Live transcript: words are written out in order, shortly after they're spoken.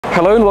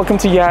Hello and welcome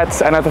to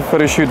yet another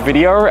photo shoot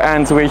video,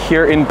 and we're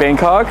here in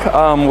Bangkok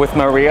with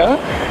Maria.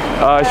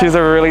 She's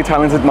a really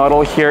talented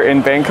model here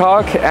in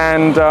Bangkok,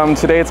 and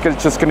today it's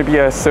just going to be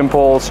a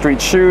simple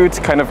street shoot,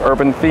 kind of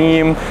urban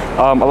theme,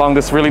 along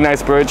this really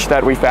nice bridge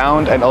that we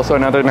found, and also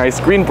another nice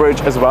green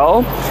bridge as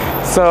well.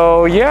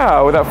 So yeah,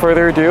 without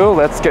further ado,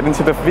 let's get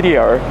into the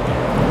video.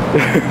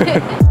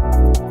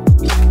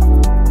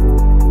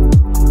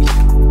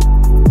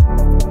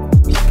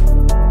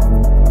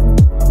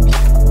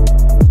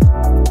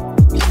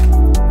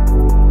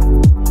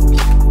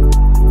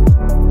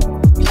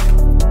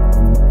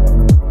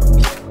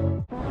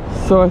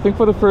 So I think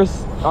for the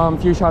first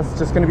few shots, it's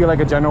just going to be like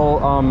a general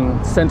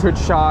centered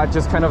shot,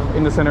 just kind of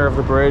in the center of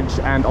the bridge,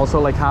 and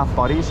also like half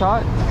body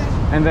shot.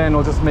 And then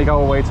we'll just make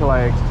our way to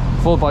like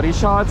full body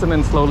shots, and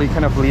then slowly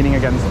kind of leaning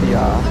against the,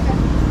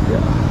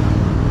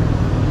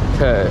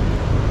 Okay.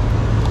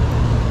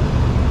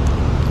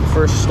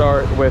 First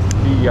start with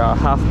the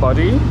half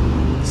body.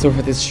 So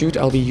for this shoot,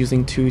 I'll be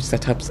using two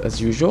setups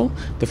as usual.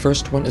 The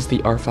first one is the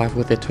R5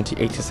 with a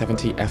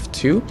 28-70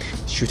 f2,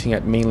 shooting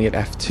at mainly at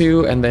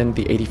f2, and then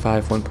the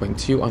 85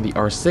 1.2 on the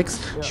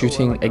R6,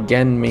 shooting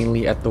again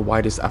mainly at the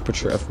widest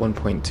aperture of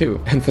 1.2.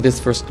 And for this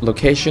first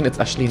location, it's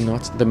actually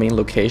not the main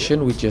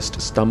location. We just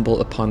stumbled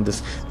upon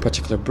this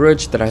particular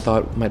bridge that I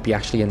thought might be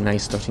actually a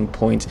nice starting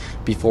point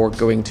before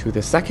going to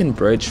the second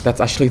bridge. That's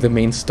actually the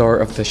main star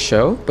of the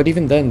show. But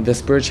even then,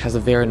 this bridge has a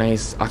very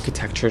nice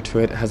architecture to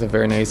it, has a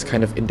very nice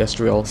kind of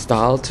industrial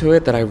style to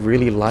it that I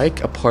really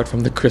like, apart from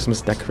the Christmas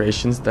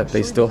decorations that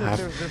they still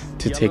have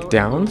to take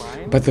down.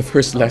 But the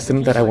first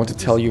lesson that I want to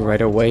tell you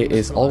right away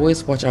is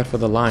always watch out for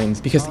the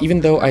lines, because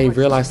even though I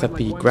realized that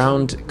the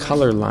ground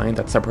color line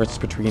that separates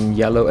between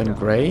yellow and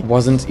gray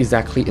wasn't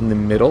exactly in the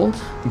middle,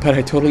 but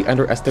I totally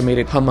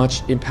underestimated how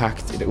much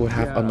impact it would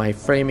have on my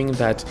framing,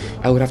 that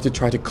I would have to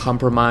try to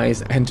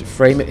compromise and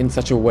frame it in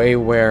such a way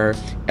where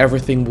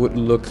everything would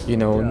look, you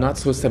know, not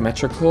so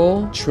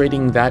symmetrical,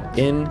 trading that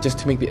in just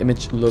to make the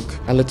image look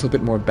a little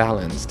bit more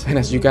balanced. And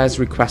as you guys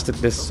requested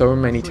this so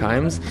many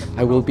times,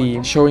 I will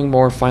be showing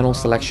more final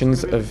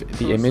selections of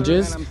the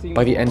images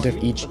by the end of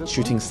each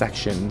shooting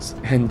sections.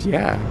 And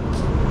yeah.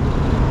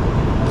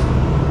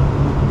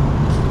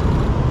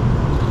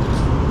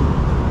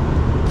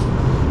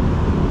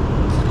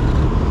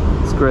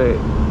 It's great.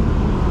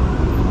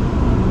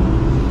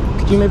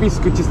 Could you maybe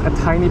scoot just a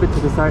tiny bit to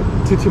the side?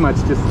 Too much,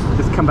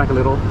 just come back a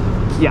little.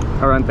 Yeah,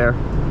 around there.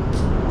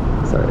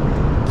 Sorry.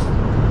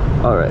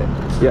 Alright,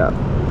 yeah.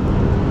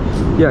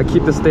 Yeah,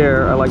 keep the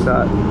stare, I like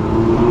that.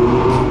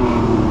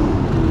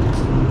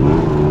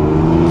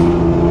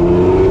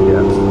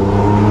 Yeah.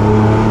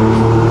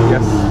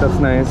 Yes, that's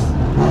nice.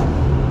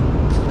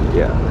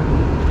 Yeah.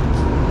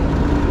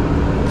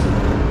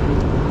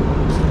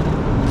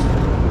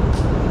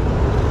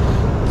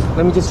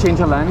 Let me just change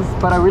the lens,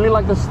 but I really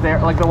like the stare,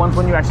 like the ones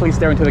when you actually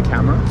stare into the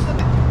camera.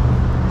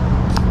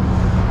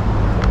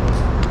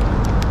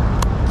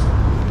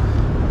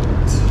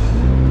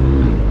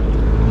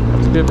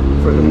 It's a bit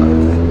further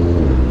back.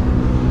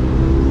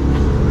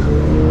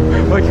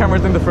 My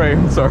camera's in the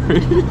frame,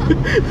 sorry.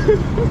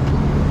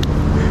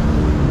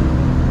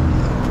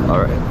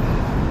 Alright.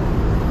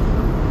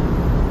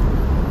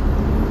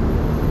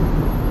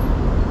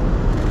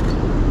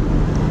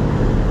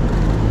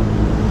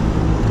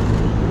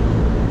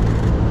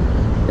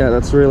 Yeah,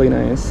 that's really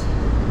nice.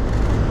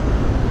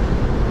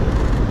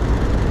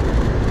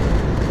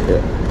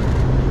 Yeah.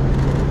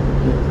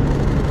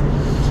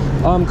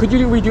 Could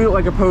you redo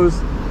like a pose?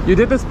 You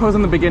did this pose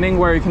in the beginning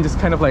where you can just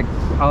kind of like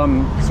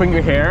swing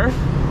your hair.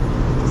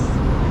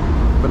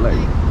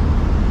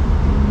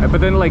 But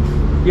then like,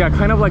 yeah,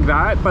 kind of like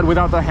that, but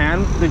without the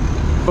hand.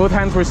 Both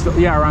hands were still,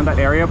 yeah, around that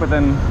area, but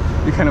then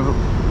you kind of,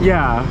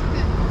 yeah.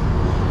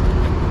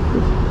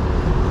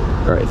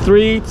 All right,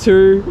 3,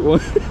 2,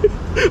 1.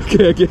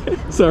 Okay,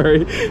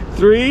 sorry.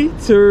 3,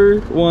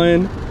 2,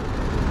 1.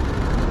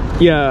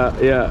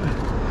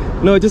 Yeah.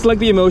 No, just like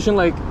the emotion,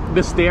 like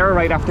the stare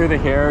right after the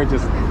hair,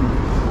 just,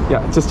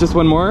 yeah, just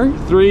one more.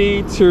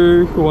 3,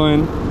 2,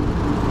 1.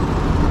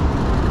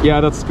 Yeah,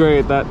 that's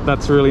great.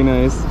 That's really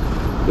nice.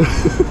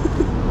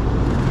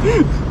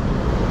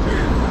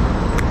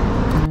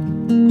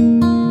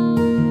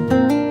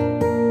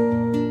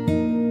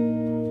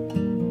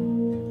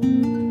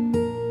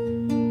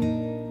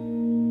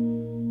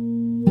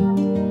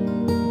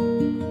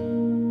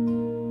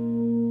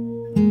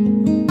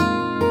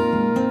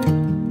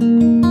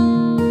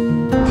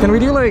 Can we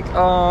do like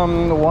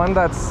one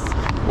that's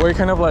where you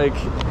kind of like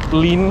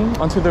lean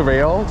onto the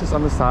rail just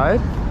on the side?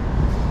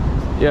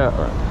 Yeah,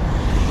 all right.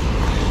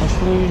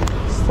 Actually,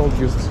 still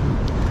used.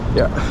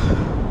 Yeah.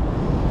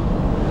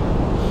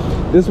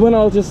 This one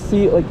I'll just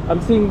see, like,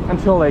 I'm seeing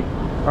until like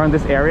around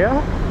this area.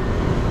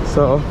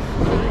 So,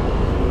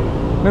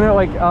 no,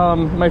 like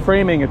my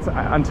framing, it's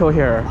until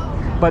here.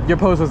 But your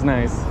pose was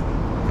nice.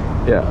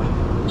 Yeah.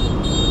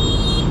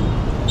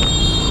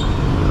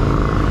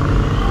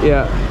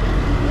 Yeah.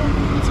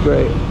 It's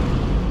great.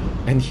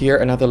 And here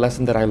another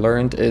lesson that I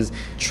learned is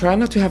try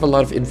not to have a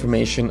lot of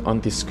information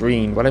on the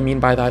screen. What I mean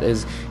by that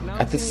is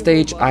At this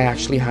stage, I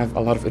actually have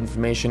a lot of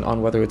information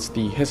on whether it's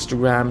the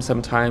histogram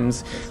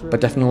sometimes, but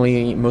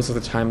definitely most of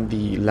the time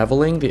the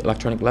leveling, the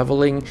electronic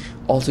leveling,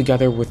 all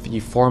together with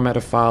the format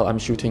of file I'm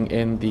shooting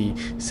in, the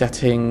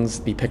settings,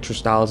 the picture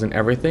styles and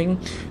everything.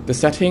 The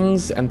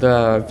settings and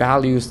the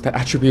values that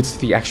attributes to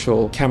the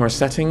actual camera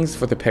settings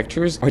for the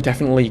pictures are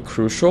definitely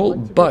crucial,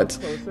 but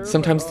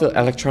sometimes the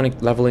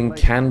electronic leveling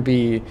can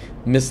be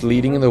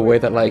misleading in the way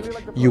that like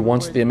you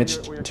want the image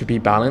to be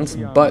balanced,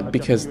 but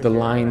because the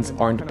lines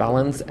aren't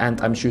balanced and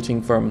I'm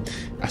shooting from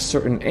a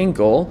certain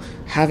angle,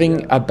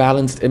 having a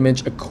balanced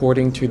image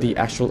according to the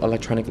actual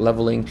electronic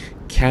leveling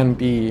can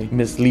be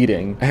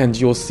misleading, and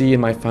you'll see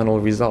in my final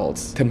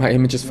results that my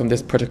images from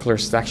this particular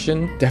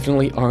section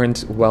definitely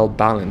aren't well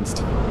balanced.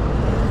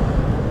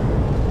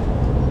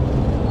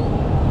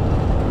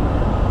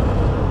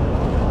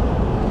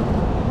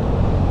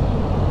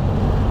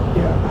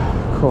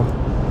 Yeah, cool.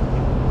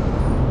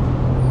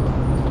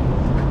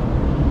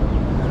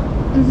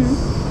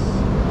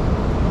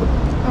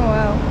 Oh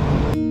wow.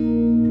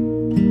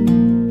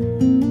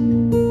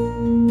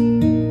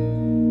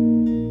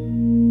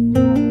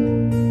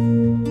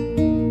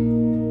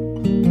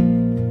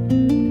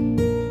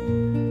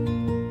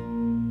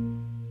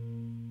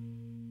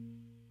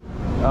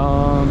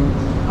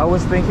 I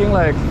was thinking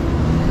like,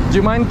 do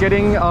you mind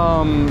getting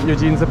your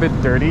jeans a bit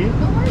dirty?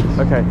 No worries.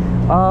 Okay.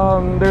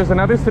 There's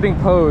another sitting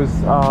pose.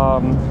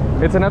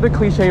 It's another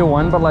cliche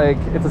one, but like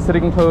it's a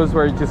sitting pose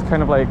where you just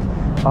kind of like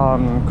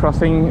not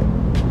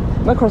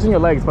crossing your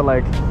legs, but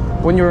like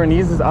when your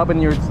knees is up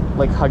and you're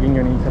like hugging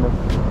your knee, kind of.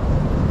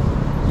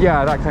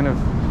 Yeah, that kind of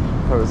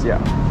pose. Yeah.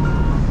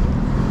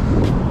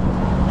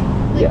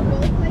 Like yeah.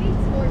 Role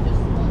plates or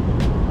just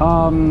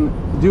one?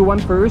 Do one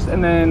first,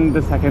 and then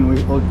the second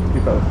we will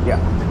do both. Yeah.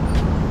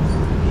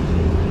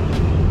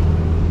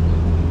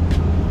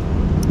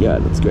 Yeah,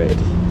 that's great.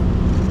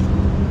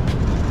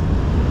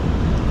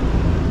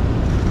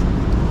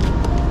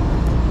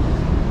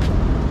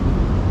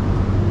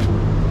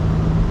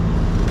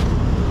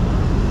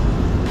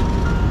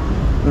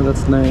 Oh,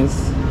 that's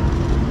nice.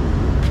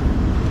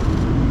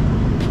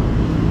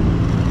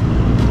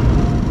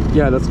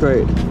 Yeah, that's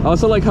great. I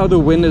also like how the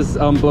wind is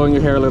blowing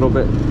your hair a little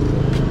bit.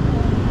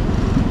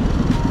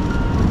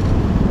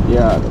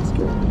 Yeah, that's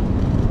good.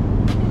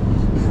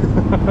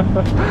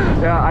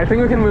 Yeah, I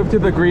think we can move to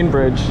the green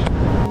bridge.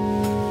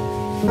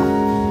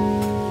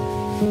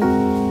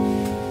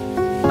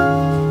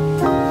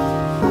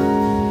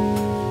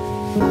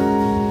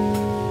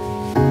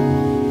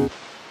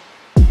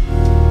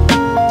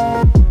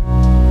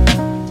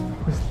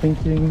 I was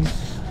thinking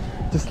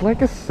just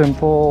like a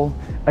simple,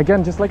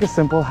 again, just like a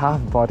simple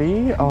half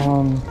body,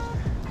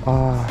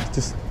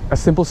 just a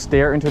simple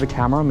stare into the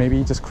camera,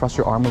 maybe just cross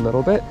your arm a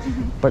little bit,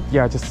 but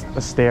yeah, just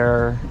a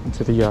stare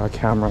into the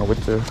camera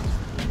with the,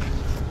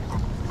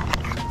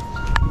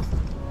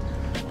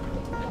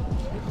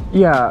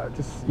 yeah,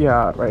 just,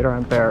 yeah, right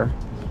around there.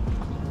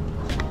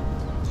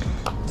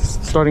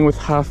 Just starting with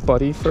half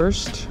body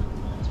first.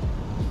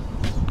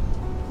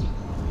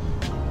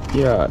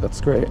 Yeah,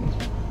 that's great.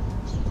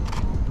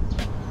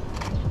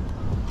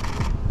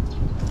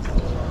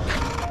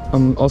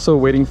 I'm also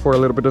waiting for a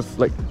little bit of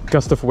like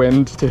gust of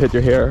wind to hit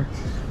your hair.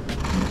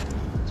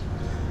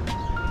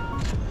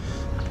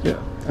 Yeah,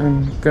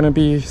 I'm gonna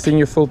be seeing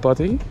your full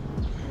body.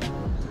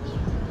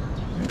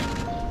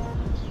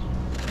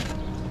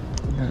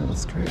 Yeah,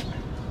 that's great.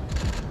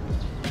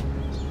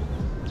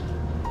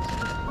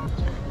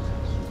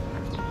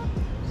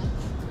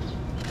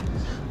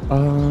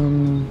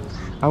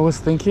 I was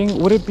thinking,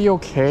 would it be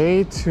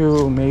okay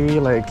to maybe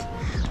like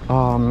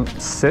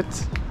sit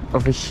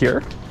over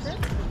here?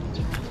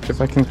 If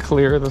I can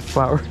clear the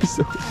flowers.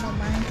 I don't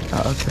mind.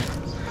 Oh, okay.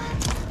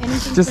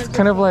 Anything just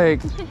kind of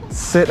like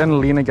sit and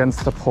lean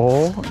against the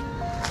pole.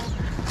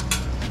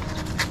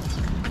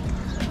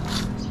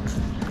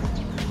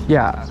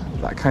 Yeah,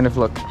 that kind of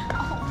look.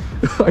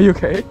 Are you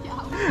okay?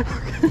 Yeah.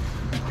 Okay.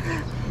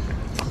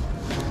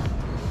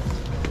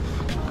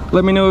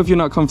 Let me know if you're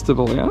not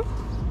comfortable, yeah?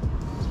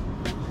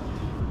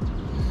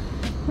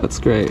 That's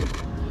great.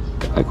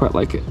 I quite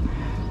like it.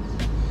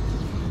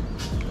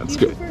 That's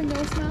good. Do you prefer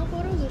no smile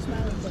photos or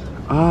smiling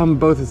photos?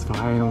 Both is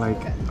fine. Like,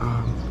 okay.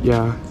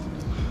 Yeah.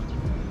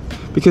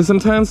 Because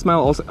sometimes smile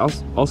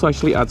also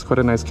actually adds quite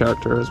a nice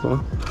character as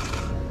well.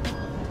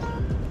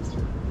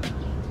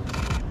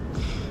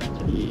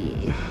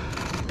 Yeah.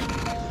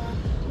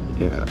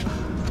 Yeah.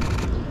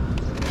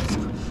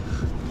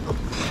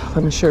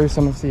 Let me show you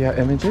some of the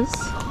images.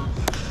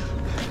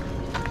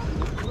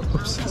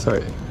 Oops,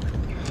 sorry.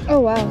 Oh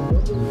wow.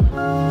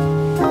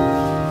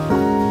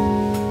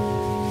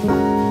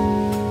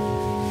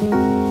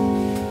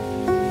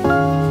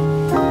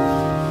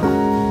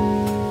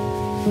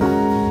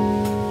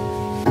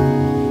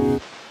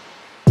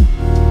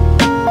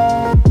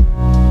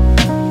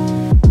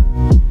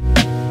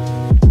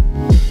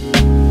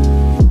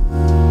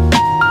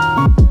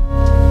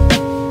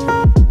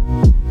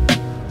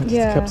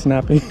 Yeah. Kept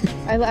snapping.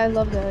 I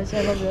love those.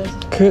 I love those.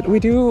 Could we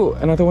do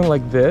another one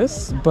like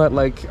this, but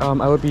like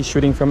I would be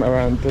shooting from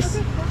around this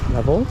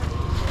level?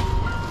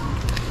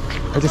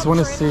 I just want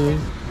to see.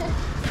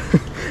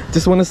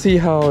 Just want to see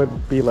how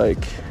it'd be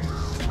like.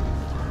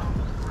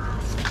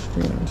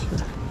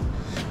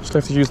 Just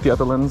have to use the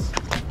other lens.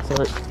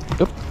 Sorry.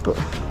 Oop.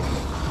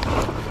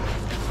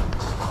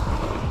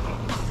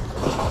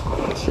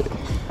 Okay.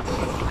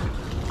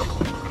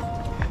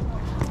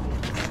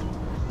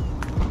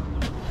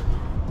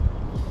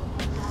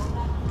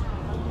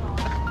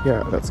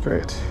 Yeah, that's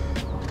great.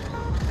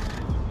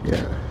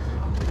 Yeah.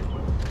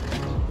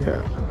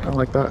 Yeah, I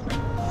like that.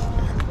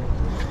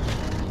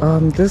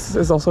 This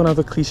is also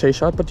another cliche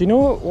shot, but you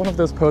know one of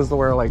those poses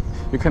where like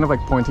you're kind of like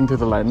pointing to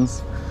the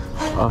lens?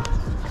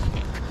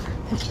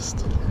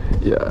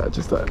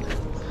 Just that.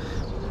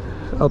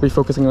 I'll be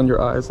focusing on your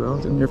eyes though,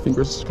 and your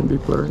fingers can be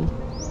blurry.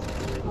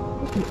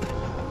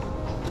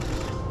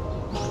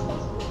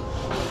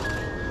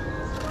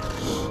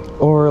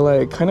 Or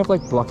like kind of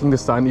like blocking the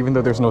sun, even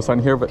though there's no sun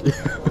here, but There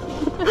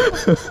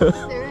is a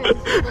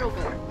little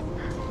bit.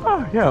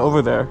 oh yeah,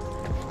 over there.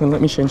 Then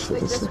let me change to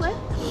Like this way?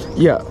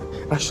 Yeah,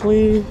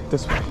 actually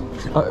this way.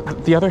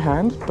 The other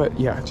hand, but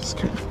yeah, just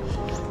kind of.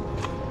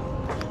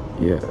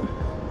 Yeah.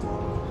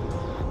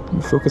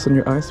 Focus on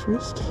your eyes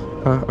first.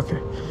 Okay,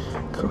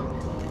 cool.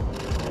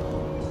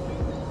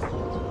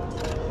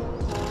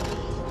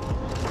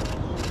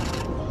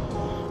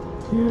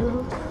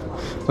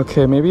 Yeah.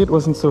 Okay, maybe it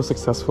wasn't so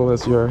successful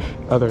as your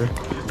other.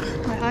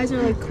 My eyes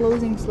are like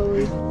closing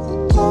slowly.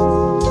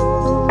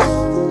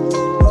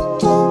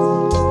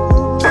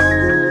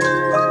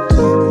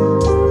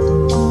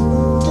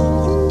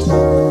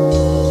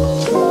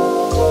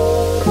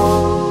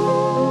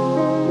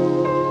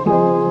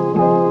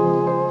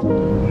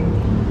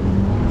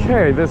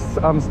 Okay, this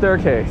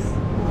staircase.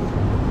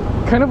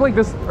 Kind of like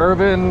this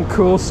urban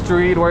cool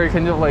street where you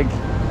can just like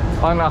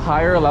on a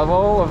higher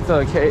level of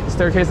the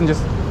staircase and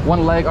just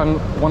one leg on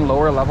one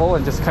lower level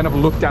and just kind of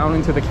look down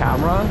into the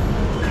camera.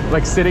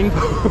 Like sitting.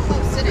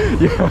 Oh, sitting?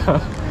 Yeah.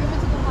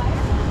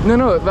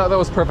 No, that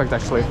was perfect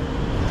actually.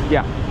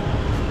 Yeah.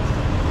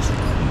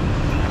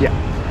 Yeah.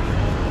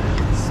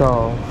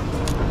 So,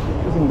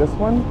 using this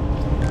one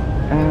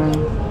and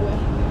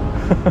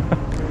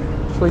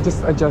actually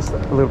just adjust a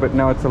little bit.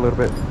 Now it's a little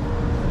bit.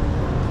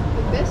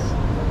 Like this?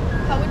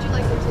 How would you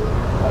like it to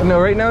look? No,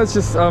 right now it's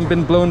just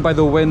been blown by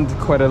the wind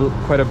quite a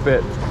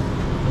bit.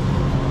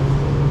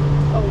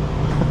 Oh.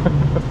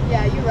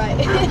 Yeah, you're right.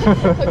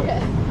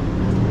 Okay.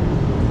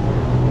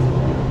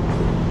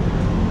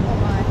 Oh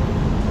my.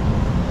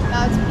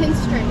 Now it's pin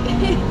straight.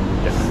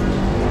 Yes.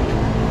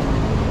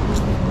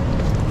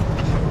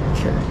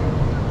 Okay.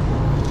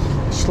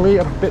 Actually,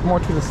 a bit more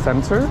to the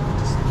center.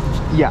 Just,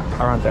 yeah,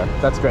 around there.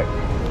 That's great.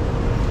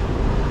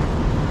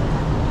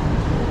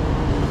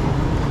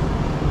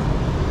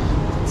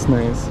 It's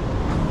nice.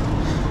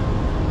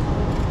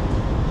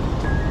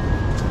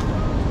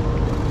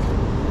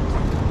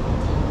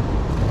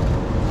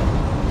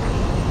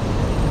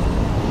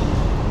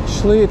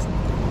 Actually,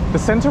 the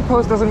center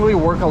pose doesn't really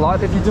work a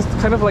lot if you just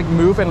kind of like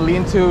move and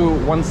lean to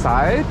one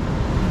side,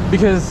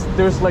 because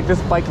there's like this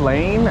bike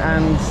lane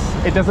and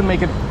it doesn't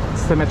make it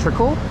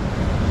symmetrical,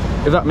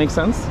 if that makes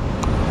sense.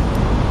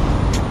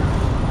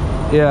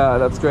 Yeah,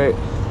 that's great.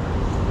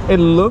 It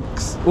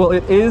looks, well,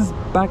 it is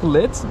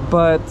backlit,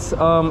 but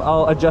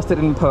I'll adjust it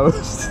in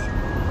post.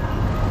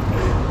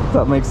 If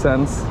that makes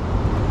sense.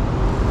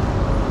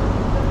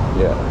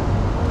 Yeah.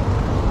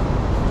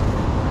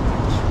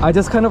 I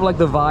just kind of like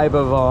the vibe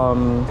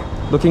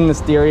of looking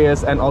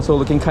mysterious and also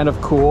looking kind of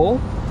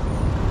cool.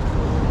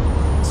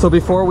 So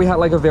before we had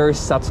like a very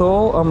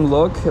subtle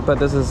look, but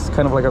this is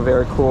kind of like a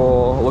very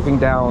cool looking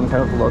down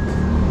kind of look.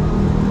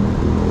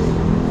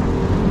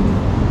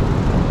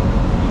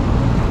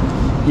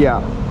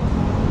 Yeah.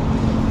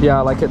 Yeah,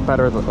 I like it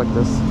better like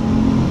this.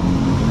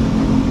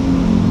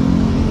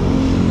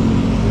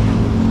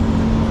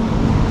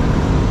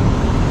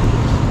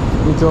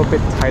 Let me do a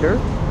bit tighter.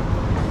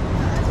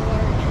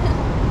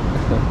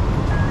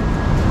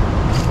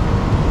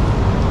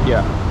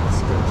 Yeah,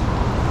 that's good.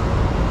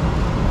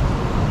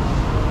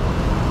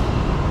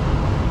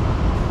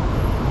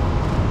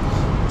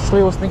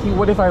 Actually, I was thinking,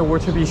 what if I were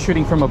to be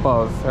shooting from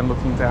above and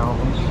looking down?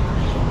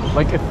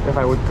 Like if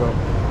I would go.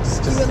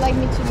 Just, You would like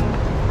me to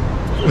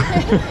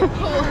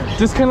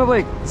just kind of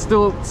like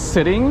still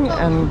sitting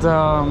and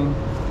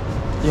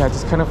yeah,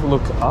 just kind of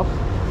look up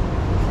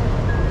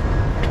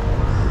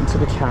into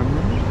the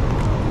camera.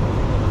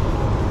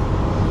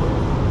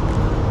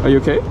 Are you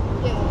okay?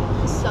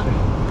 Yeah, sun.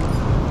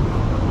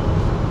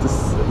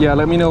 Just, yeah,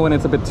 let me know when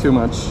it's a bit too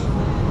much.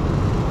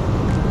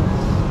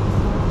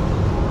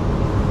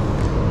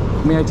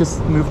 May I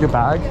just move your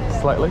bag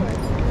slightly?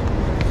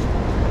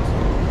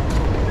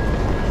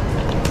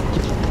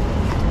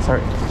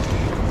 Sorry.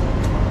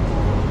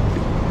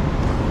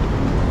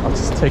 I'll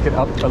just take it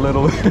up a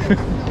little.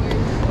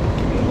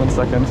 1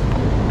 second.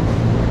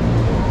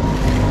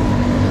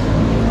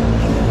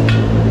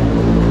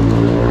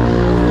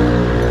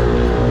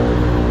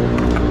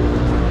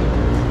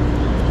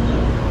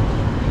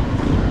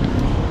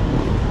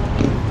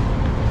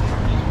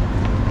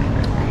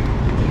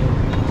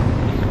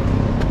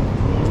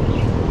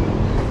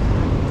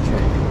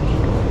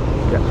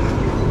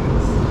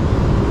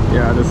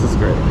 Yeah, this is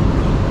great.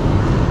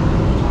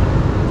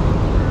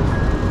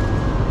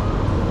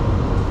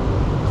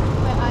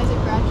 My eyes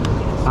are gradually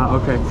getting smaller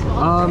Okay. and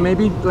smaller.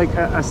 Maybe like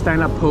a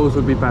stand-up pose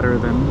would be better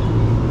then.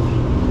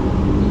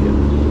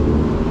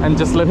 Yeah. And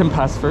just let him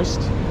pass first.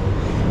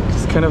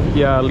 Just kind of,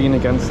 yeah, lean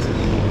against.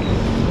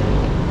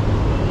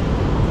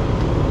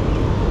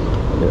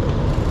 Yeah.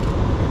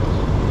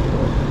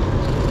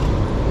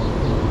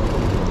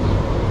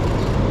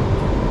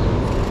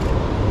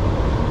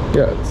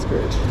 Yeah, that's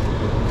great.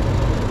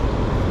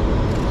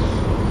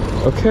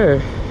 Okay,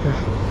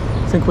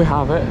 yeah. I think we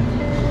have it.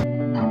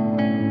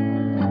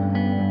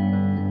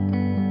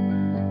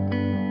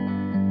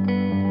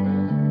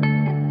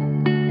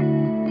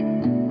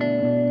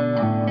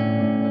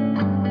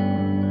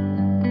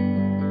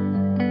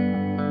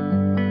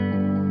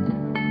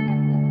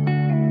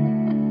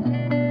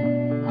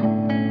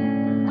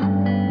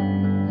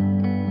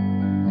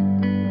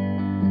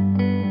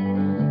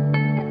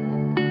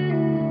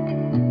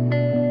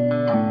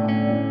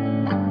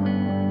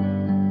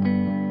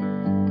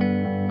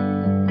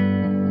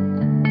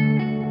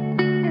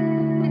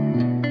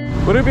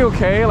 Would it be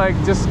okay, like,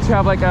 just to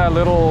have like a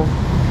little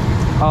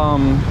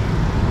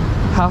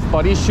half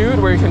body shoot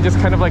where you can just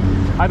kind of like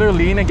either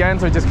lean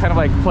against or just kind of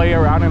like play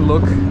around and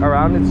look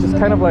around? It's just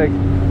kind of like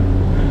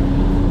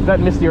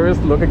that mysterious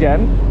look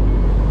again.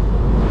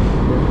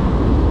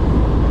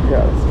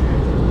 Yeah, that's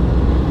great.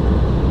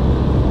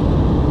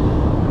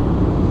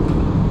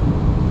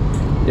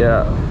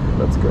 Yeah,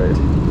 that's great.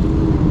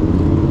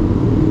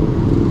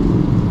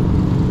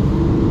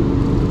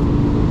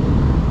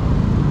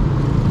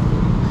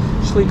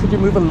 Actually, could you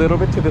move a little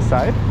bit to the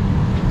side?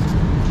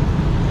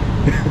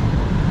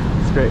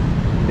 It's great.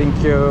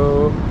 Thank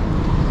you.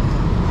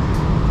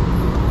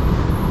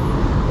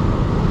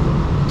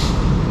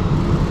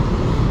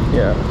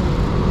 Yeah.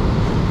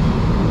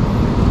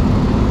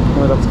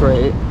 Oh, that's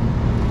great.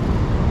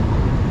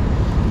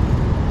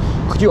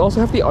 Could you also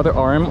have the other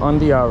arm on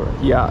the,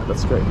 yeah,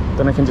 that's great.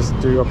 Then I can just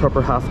do a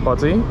proper half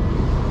body.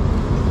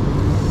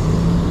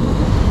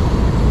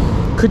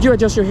 Could you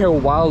adjust your hair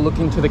while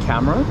looking to the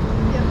camera?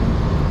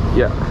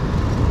 Yeah.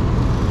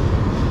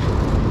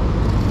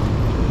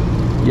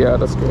 Yeah,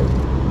 that's great.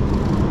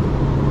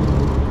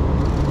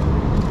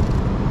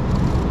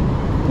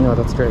 Yeah,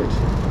 that's great.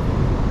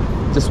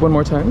 Just one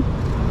more time.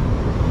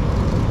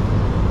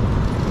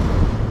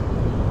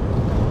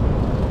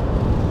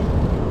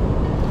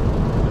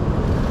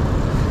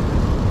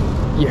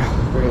 Yeah,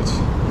 great.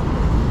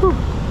 Whew.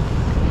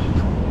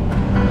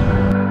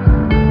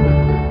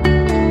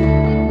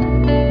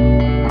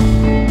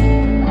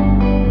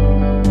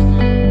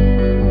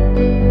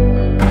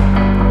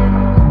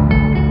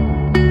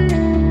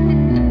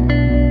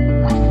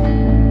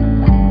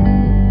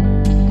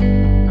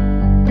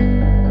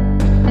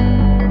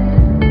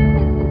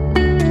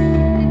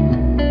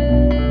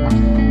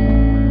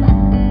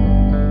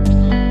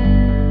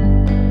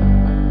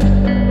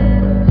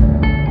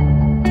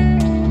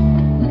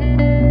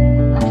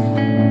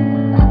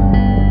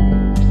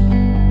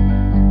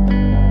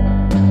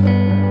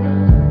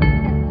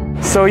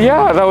 So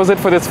yeah, that was it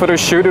for this photo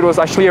shoot. It was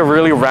actually a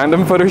really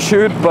random photo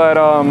shoot, but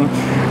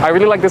I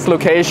really like this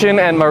location,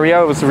 and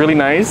Maria was really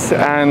nice,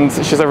 and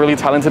she's a really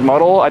talented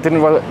model. I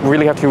didn't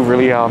really have to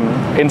really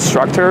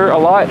instruct her a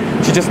lot.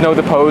 She just know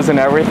the pose and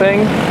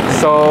everything.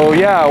 So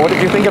yeah, what did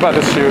you think about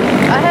this shoot?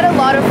 I had a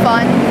lot of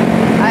fun.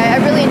 I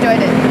really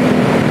enjoyed it.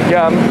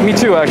 Yeah, me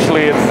too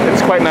actually.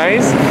 It's quite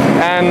nice.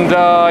 And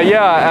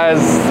yeah, as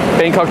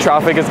Bangkok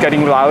traffic is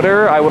getting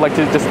louder, I would like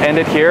to just end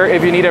it here.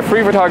 If you need a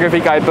free photography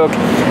guidebook,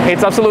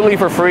 it's absolutely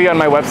for free on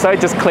my website.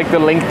 Just click the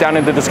link down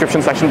in the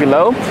description section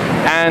below.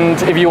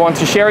 And if you want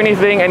to share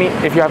anything,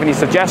 if you have any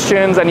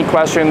suggestions, any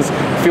questions,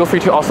 feel free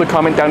to also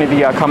comment down in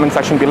the comment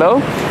section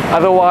below.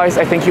 Otherwise,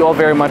 I thank you all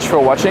very much for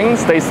watching.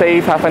 Stay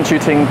safe, have fun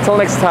shooting. Till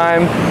next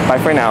time, bye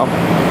for now.